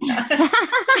go.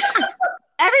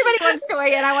 Everybody wants to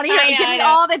weigh in. I want to hear. Give me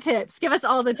all the tips. Give us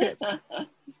all the tips.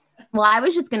 Well, I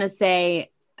was just going to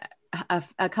say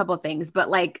a couple of things, but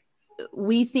like,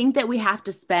 we think that we have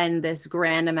to spend this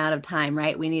grand amount of time,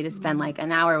 right? We need to spend like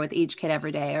an hour with each kid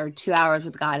every day or 2 hours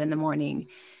with God in the morning.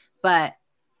 But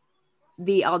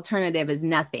the alternative is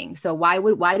nothing. So why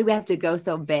do we have to go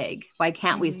so big? Why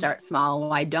can't we start small?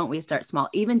 Why don't we start small?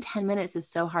 Even 10 minutes is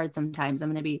so hard sometimes. I'm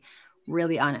going to be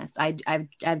really honest.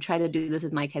 I've tried to do this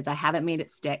with my kids. I haven't made it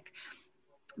stick.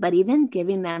 But even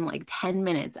giving them like 10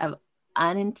 minutes of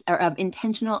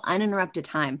intentional, uninterrupted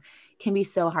time can be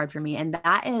so hard for me. And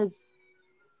that is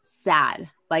sad.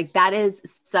 Like that is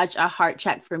such a heart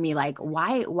check for me. Like,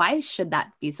 why should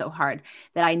that be so hard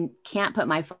that I can't put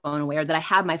my phone away, or that I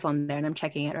have my phone there and I'm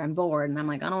checking it, or I'm bored and I'm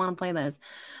like, I don't want to play this.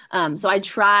 So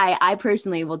I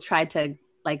personally will try to,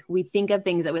 like, we think of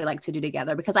things that we like to do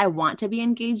together because I want to be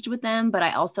engaged with them, but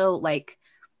I also like,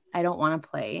 I don't want to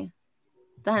play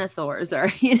dinosaurs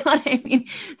or, you know what I mean?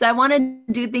 So I want to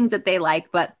do things that they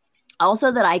like, but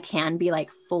also that I can be like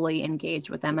fully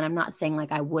engaged with them. And I'm not saying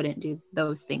like I wouldn't do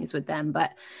those things with them,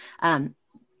 but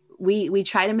we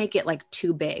try to make it like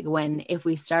too big, when if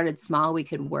we started small, we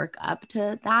could work up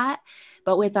to that.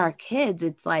 But with our kids,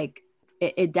 it's like,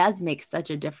 it does make such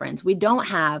a difference. We don't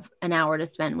have an hour to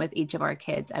spend with each of our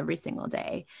kids every single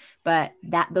day, but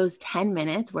those 10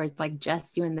 minutes where it's like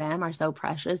just you and them are so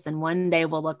precious. And one day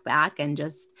we'll look back and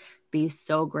just be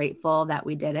so grateful that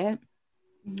we did it.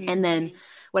 And then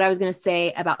what I was going to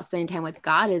say about spending time with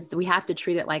God is we have to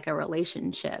treat it like a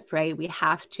relationship, right?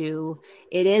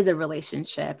 It is a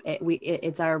relationship.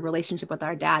 It's our relationship with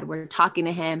our dad. We're talking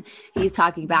to him. He's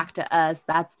talking back to us.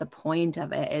 That's the point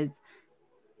of it, is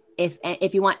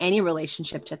if you want any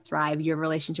relationship to thrive, your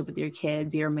relationship with your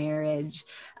kids, your marriage,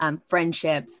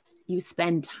 friendships, you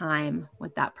spend time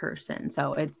with that person.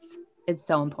 So it's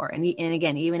so important. And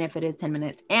again, even if it is 10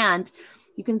 minutes, and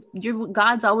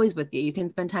God's always with you. You can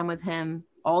spend time with him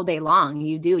all day long.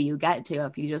 You get to,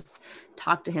 if you just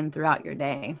talk to him throughout your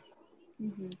day.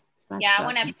 Yeah. I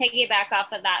want to piggyback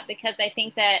off of that, because I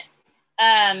think that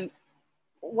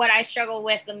what I struggled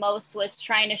with the most was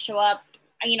trying to show up.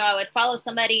 You know, I would follow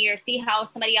somebody or see how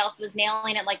somebody else was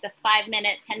nailing it, like this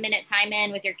 5-minute, 10-minute time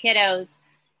in with your kiddos,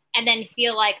 and then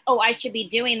feel like, oh, I should be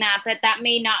doing that, but that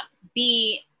may not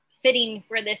be fitting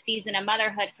for this season of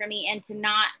motherhood for me, and to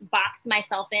not box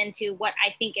myself into what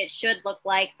I think it should look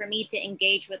like for me to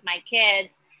engage with my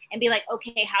kids, and be like,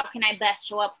 okay, how can I best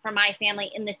show up for my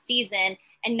family in this season,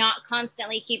 and not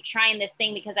constantly keep trying this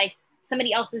thing because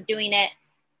somebody else is doing it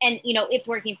and, you know, it's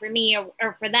working for me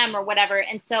or for them or whatever.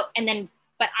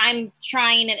 But I'm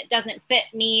trying and it doesn't fit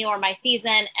me or my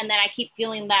season. And then I keep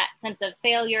feeling that sense of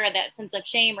failure, that sense of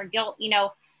shame or guilt, you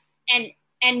know,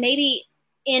 and maybe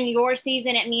in your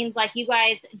season, it means like you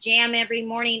guys jam every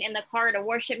morning in the car to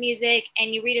worship music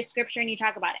and you read a scripture and you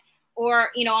talk about it, or,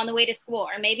 you know, on the way to school,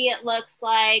 or maybe it looks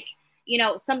like, you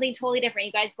know, something totally different.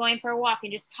 You guys going for a walk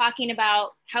and just talking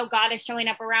about how God is showing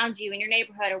up around you in your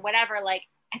neighborhood or whatever. Like,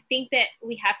 I think that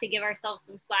we have to give ourselves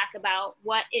some slack about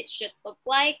what it should look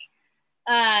like,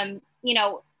 you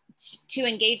know, to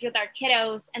engage with our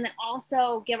kiddos, and then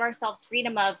also give ourselves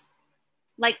freedom of,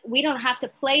 like, we don't have to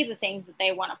play the things that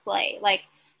they want to play. Like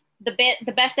the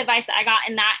best advice I got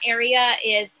in that area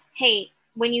is, hey,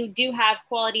 when you do have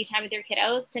quality time with your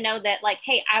kiddos, to know that, like,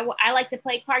 hey, I like to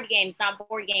play card games, not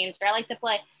board games, or I like to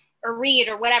play or read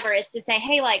or whatever, is to say,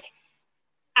 hey, like,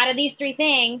 out of these 3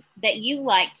 things that you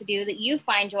like to do, that you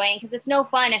find joy in, because it's no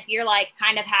fun if you're like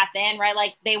kind of half in, right?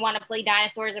 Like they want to play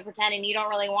dinosaurs or pretend and you don't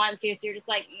really want to. So you're just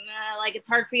like, nah, like it's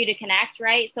hard for you to connect,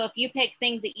 right? So if you pick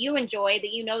things that you enjoy,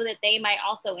 that you know that they might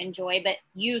also enjoy, but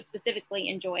you specifically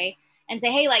enjoy, and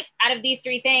say, hey, like out of these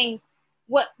 3 things,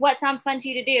 what sounds fun to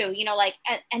you to do, you know, like,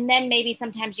 and then maybe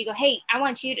sometimes you go, hey, I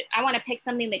want to pick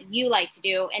something that you like to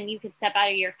do, and you could step out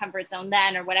of your comfort zone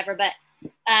then or whatever. But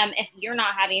if you're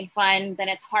not having fun, then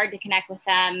it's hard to connect with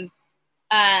them,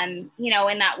 you know,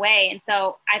 in that way. And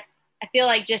so I feel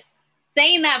like just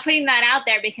saying that, putting that out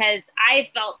there, because I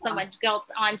felt so much guilt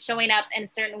on showing up in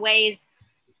certain ways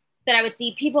that I would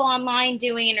see people online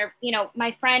doing, or, you know,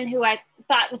 my friend who I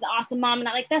thought was an awesome mom, and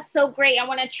I'm like, that's so great, I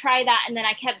want to try that. And then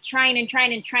I kept trying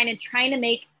to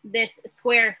make this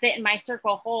square fit in my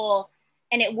circle hole,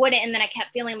 and it wouldn't. And then I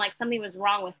kept feeling like something was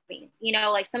wrong with me, you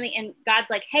know, like something, and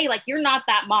God's like, hey, like, you're not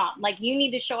that mom. Like, you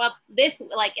need to show up this,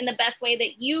 like, in the best way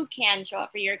that you can show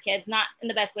up for your kids, not in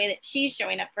the best way that she's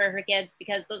showing up for her kids,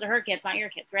 because those are her kids, not your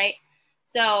kids. Right.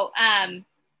 So,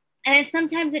 And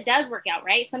sometimes it does work out,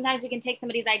 right? Sometimes we can take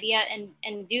somebody's idea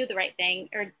and do the right thing,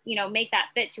 or, you know, make that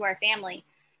fit to our family.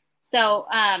 So,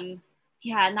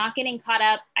 yeah, not getting caught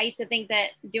up. I used to think that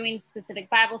doing specific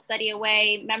Bible study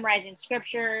away, memorizing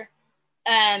scripture,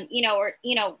 you know, or,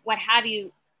 you know, what have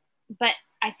you. But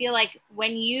I feel like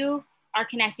when you are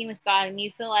connecting with God and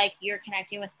you feel like you're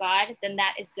connecting with God, then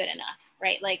that is good enough,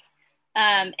 right? Like,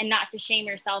 and not to shame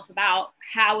yourself about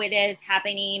how it is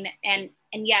happening. And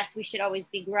yes, we should always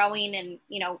be growing and,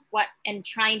 you know, and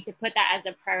trying to put that as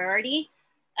a priority.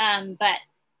 But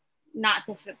not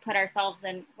to put ourselves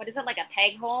in, what is it, like a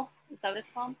peg hole? Is that what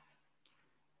it's called?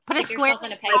 Put Stick a square yourself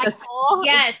in a peg like hole.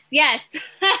 Yes. Yes,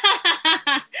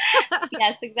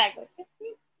 exactly.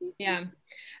 Yeah.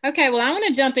 Okay. Well, I want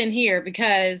to jump in here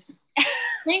because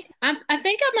I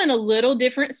think I'm in a little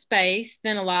different space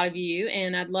than a lot of you,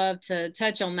 and I'd love to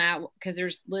touch on that because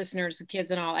there's listeners,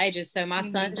 kids in all ages. So my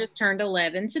son just turned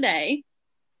 11 today,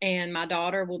 and my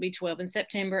daughter will be 12 in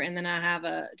September, and then I have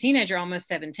a teenager almost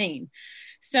 17.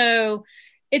 So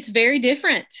it's very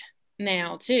different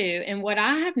now too. And what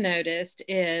I have noticed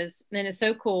is, and it's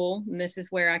so cool, and this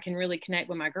is where I can really connect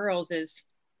with my girls, is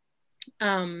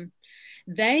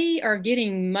they are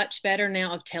getting much better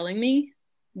now of telling me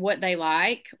what they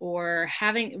like or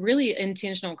having really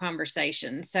intentional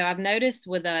conversations. So I've noticed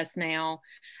with us now,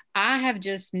 I have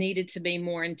just needed to be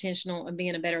more intentional of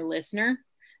being a better listener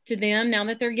to them now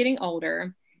that they're getting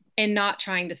older and not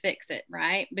trying to fix it,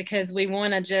 right? Because we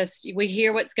want to we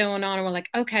hear what's going on and we're like,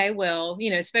 okay, well, you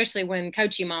know, especially when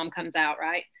coachy mom comes out,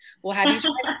 right? Well,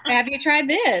 have you tried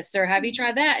this or have you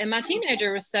tried that? And my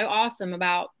teenager was so awesome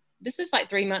about, this was like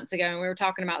 3 months ago, and we were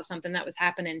talking about something that was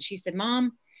happening. She said,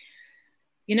 Mom,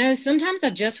 you know, sometimes I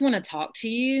just want to talk to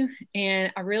you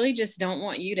and I really just don't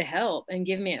want you to help and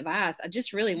give me advice. I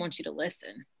just really want you to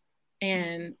listen.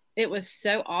 And it was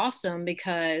so awesome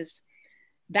because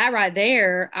that right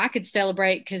there, I could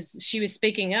celebrate because she was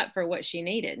speaking up for what she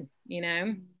needed, you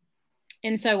know?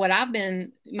 And so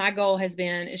my goal has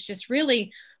been, is just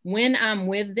really when I'm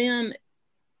with them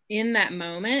in that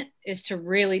moment is to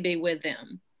really be with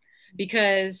them.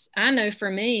 Because I know for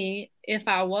me, if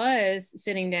I was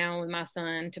sitting down with my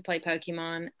son to play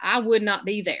Pokemon, I would not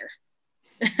be there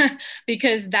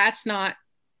because that's not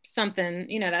something,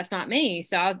 you know, that's not me.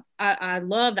 So I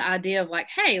love the idea of like,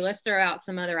 hey, let's throw out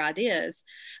some other ideas.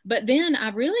 But then I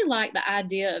really like the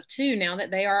idea of too, now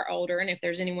that they are older, and if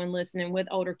there's anyone listening with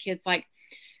older kids, like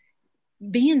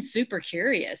being super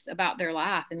curious about their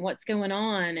life and what's going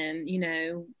on, and, you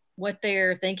know, what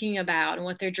they're thinking about and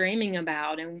what they're dreaming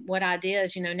about and what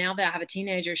ideas, you know, now that I have a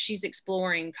teenager, she's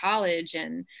exploring college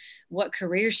and what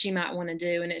career she might want to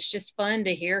do. And it's just fun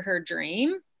to hear her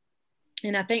dream.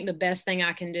 And I think the best thing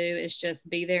I can do is just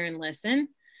be there and listen.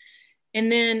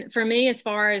 And then for me, as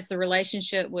far as the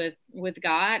relationship with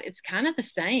God, it's kind of the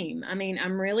same. I mean,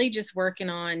 I'm really just working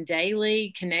on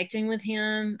daily connecting with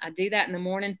him. I do that in the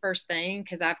morning first thing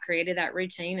because I've created that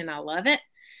routine and I love it.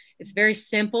 It's very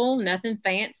simple, nothing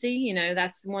fancy. You know,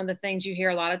 that's one of the things you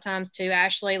hear a lot of times too,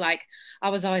 Ashley. Like, I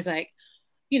was always like,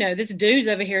 you know, this dude's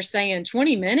over here saying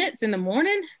 20 minutes in the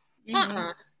morning.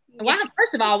 Why,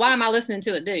 first of all, why am I listening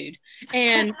to a dude?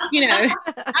 And, you know,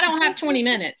 I don't have 20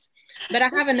 minutes, but I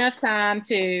have enough time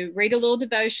to read a little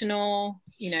devotional,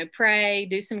 you know, pray,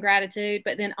 do some gratitude.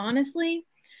 But then honestly,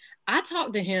 I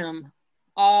talk to him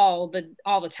all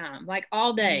the time, like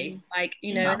all day, like,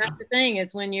 you know, and that's the thing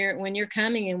is when you're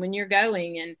coming and when you're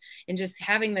going and just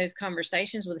having those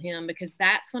conversations with him, because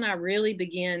that's when I really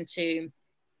begin to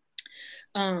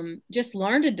just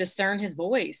learn to discern his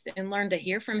voice and learn to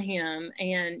hear from him.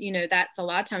 And, you know, that's a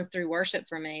lot of times through worship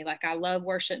for me. Like, I love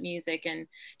worship music and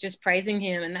just praising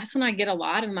him. And that's when I get a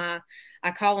lot of I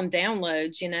call them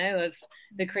downloads, you know, of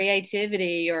the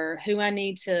creativity or who I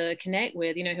need to connect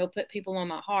with. You know, he'll put people on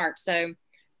my heart. So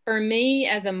for me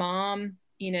as a mom,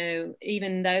 you know,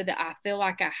 even though that I feel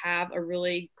like I have a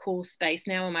really cool space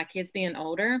now with my kids being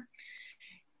older,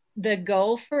 the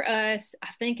goal for us, I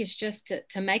think, is just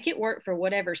to make it work for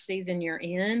whatever season you're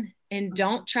in, and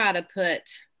don't try to put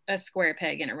a square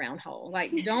peg in a round hole.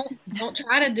 Like, don't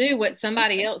try to do what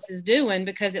somebody else is doing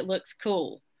because it looks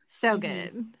cool. So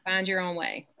good. Find your own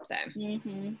way. So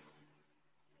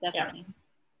Definitely.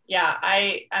 Yeah.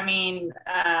 I mean,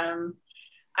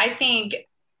 I think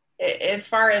as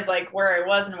far as like where I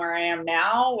was and where I am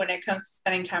now, when it comes to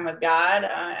spending time with God,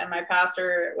 and my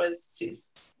pastor was,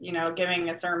 you know, giving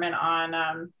a sermon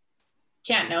on,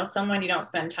 can't know someone you don't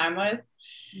spend time with.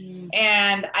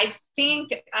 And I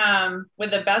think,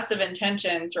 with the best of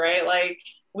intentions, right? Like,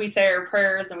 we say our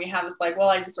prayers and we have this like, well,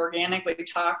 I just organically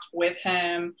talked with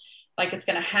him, like it's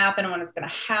going to happen when it's going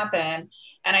to happen.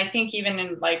 And I think even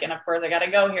in like, and of course I got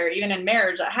to go here, even in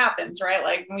marriage, that happens, right?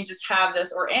 Like when we just have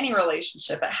this, or any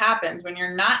relationship, it happens when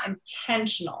you're not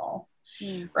intentional,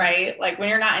 right? Like when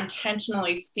you're not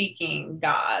intentionally seeking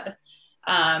God.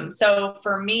 So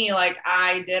for me, like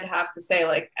I did have to say,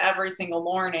 like every single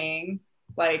morning,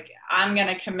 like I'm going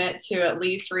to commit to at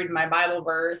least reading my Bible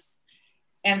verse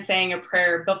and saying a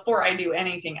prayer before I do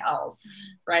anything else.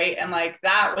 Right. And like,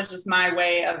 that was just my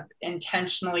way of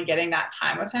intentionally getting that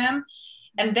time with him.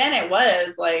 And then it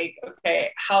was like,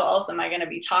 okay, how else am I going to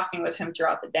be talking with him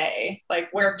throughout the day? Like,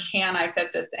 where can I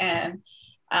fit this in?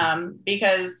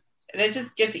 Because it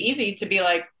just gets easy to be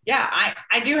like, yeah,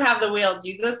 I do have the wheel,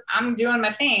 Jesus. I'm doing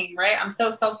my thing, right? I'm so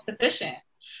self-sufficient.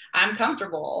 I'm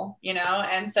comfortable, you know?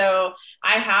 And so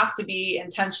I have to be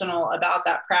intentional about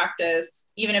that practice,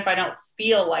 even if I don't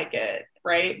feel like it,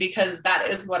 right? Because that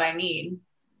is what I need.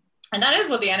 And that is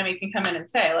what the enemy can come in and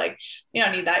say, like, you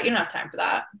don't need that. You don't have time for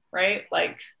that, right?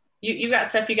 Like, you got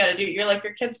stuff you got to do. You're like,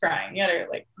 your kid's crying. You gotta,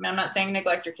 like, I mean, I'm not saying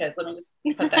neglect your kids. Let me just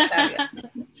put that caveat.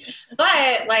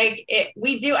 But like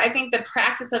I think the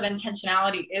practice of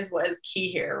intentionality is what is key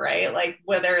here, right? Like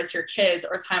whether it's your kids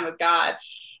or time with God.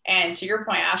 And to your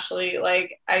point, Ashley,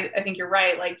 like, I think you're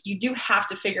right. Like you do have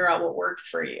to figure out what works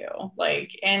for you.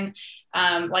 Like, and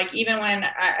like, even when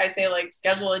I say like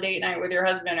schedule a date night with your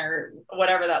husband or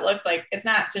whatever that looks like, it's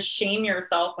not to shame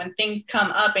yourself when things come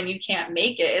up and you can't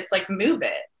make it. It's like, move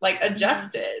it, like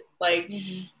adjust it. Like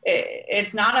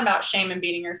it's not about shame and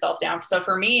beating yourself down. So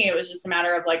for me, it was just a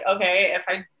matter of like, okay, if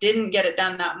I didn't get it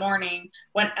done that morning,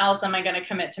 when else am I going to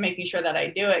commit to making sure that I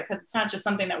do it? Because it's not just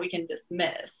something that we can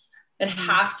dismiss. It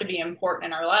has to be important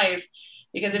in our life,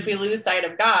 because if we lose sight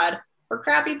of God, we're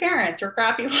crappy parents, we're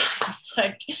crappy wives.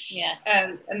 Like, yes.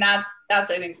 And that's, I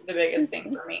think, the biggest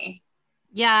thing for me.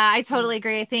 Yeah, I totally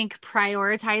agree. I think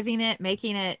prioritizing it,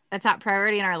 making it a top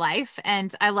priority in our life.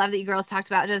 And I love that you girls talked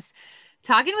about just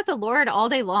talking with the Lord all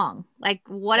day long. Like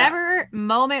whatever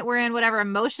moment we're in, whatever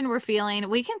emotion we're feeling,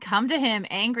 we can come to him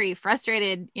angry,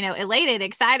 frustrated, you know, elated,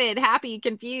 excited, happy,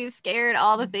 confused, scared,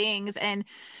 all the things. And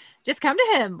just come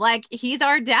to him like he's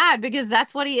our dad, because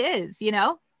that's what he is, you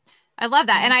know? I love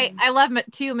that. And I love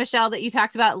too, Michelle, that you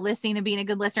talked about listening and being a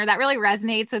good listener. That really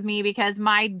resonates with me, because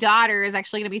my daughter is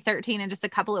actually going to be 13 in just a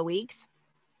couple of weeks.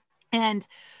 And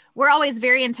we're always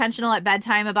very intentional at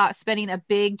bedtime about spending a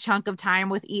big chunk of time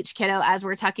with each kiddo as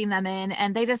we're tucking them in.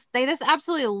 And they just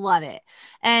absolutely love it.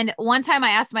 And one time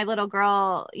I asked my little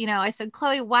girl, you know, I said,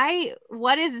 Chloe,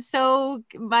 what is so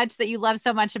much that you love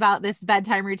so much about this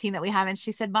bedtime routine that we have? And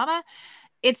she said, Mama,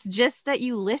 it's just that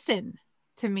you listen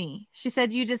to me. She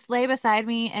said, you just lay beside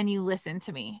me and you listen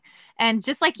to me. And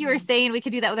just like you were saying, we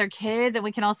could do that with our kids, and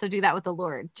we can also do that with the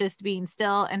Lord, just being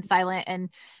still and silent and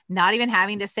not even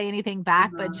having to say anything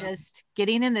back, but just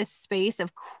getting in this space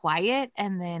of quiet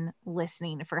and then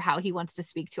listening for how he wants to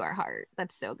speak to our heart.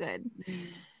 That's so good.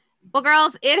 Well,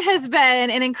 girls, it has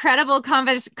been an incredible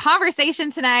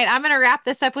conversation tonight. I'm going to wrap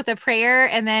this up with a prayer,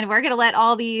 and then we're going to let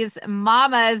all these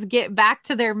mamas get back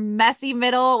to their messy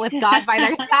middle with God by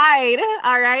their side.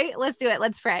 All right, let's do it.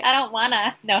 Let's pray. I don't want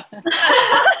to. No.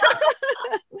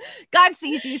 God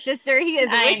sees you, sister. He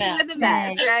is with you in the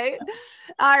mess, right?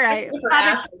 All right.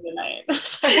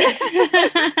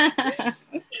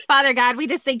 Father God, we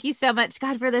just thank you so much,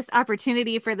 God, for this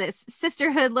opportunity, for this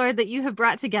sisterhood, Lord, that you have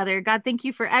brought together. God, thank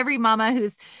you for every mama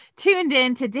who's tuned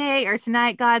in today or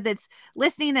tonight, God, that's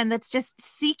listening and that's just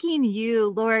seeking you,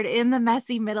 Lord, in the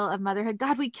messy middle of motherhood.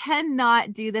 God, we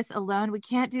cannot do this alone. We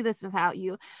can't do this without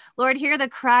you. Lord, hear the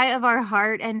cry of our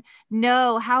heart and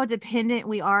know how dependent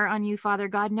we are on you, Father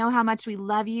God. Know how much we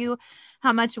love you,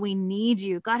 how much we need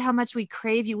you, God, how much we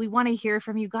crave you. We want to hear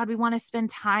from you, God. We want to spend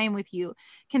time with you.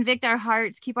 Convict our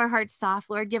hearts, keep our hearts soft,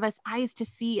 Lord. Give us eyes to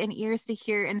see and ears to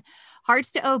hear and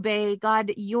hearts to obey,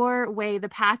 God, your way, the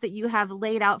path that you have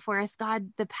laid out for us,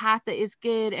 God, the path that is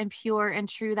good and pure and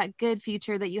true, that good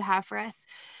future that you have for us.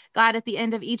 God, at the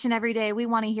end of each and every day, we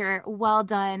want to hear, well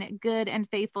done, good and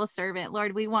faithful servant.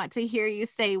 Lord, we want to hear you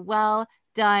say, well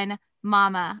done,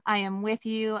 Mama. I am with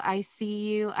you. I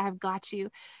see you. I've got you.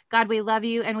 God, we love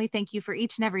you and we thank you for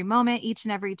each and every moment, each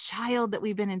and every child that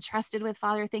we've been entrusted with,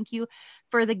 Father. Thank you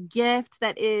for the gift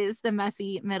that is the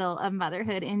messy middle of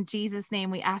motherhood. In Jesus' name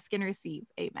we ask and receive.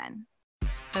 Amen.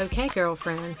 Okay,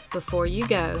 girlfriend, before you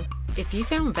go, if you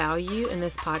found value in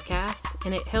this podcast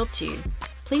and it helped you,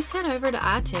 please head over to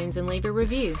iTunes and leave a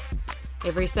review.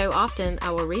 Every so often, I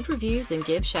will read reviews and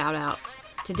give shout outs.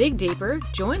 To dig deeper,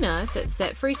 join us at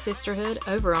Set Free Sisterhood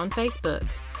over on Facebook.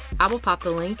 I will pop the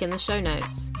link in the show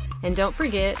notes. And don't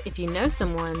forget, if you know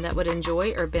someone that would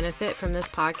enjoy or benefit from this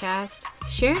podcast,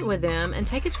 share it with them and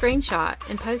take a screenshot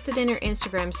and post it in your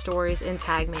Instagram stories and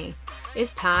tag me.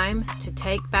 It's time to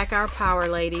take back our power,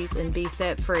 ladies, and be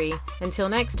set free. Until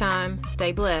next time,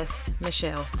 stay blessed.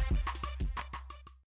 Michelle.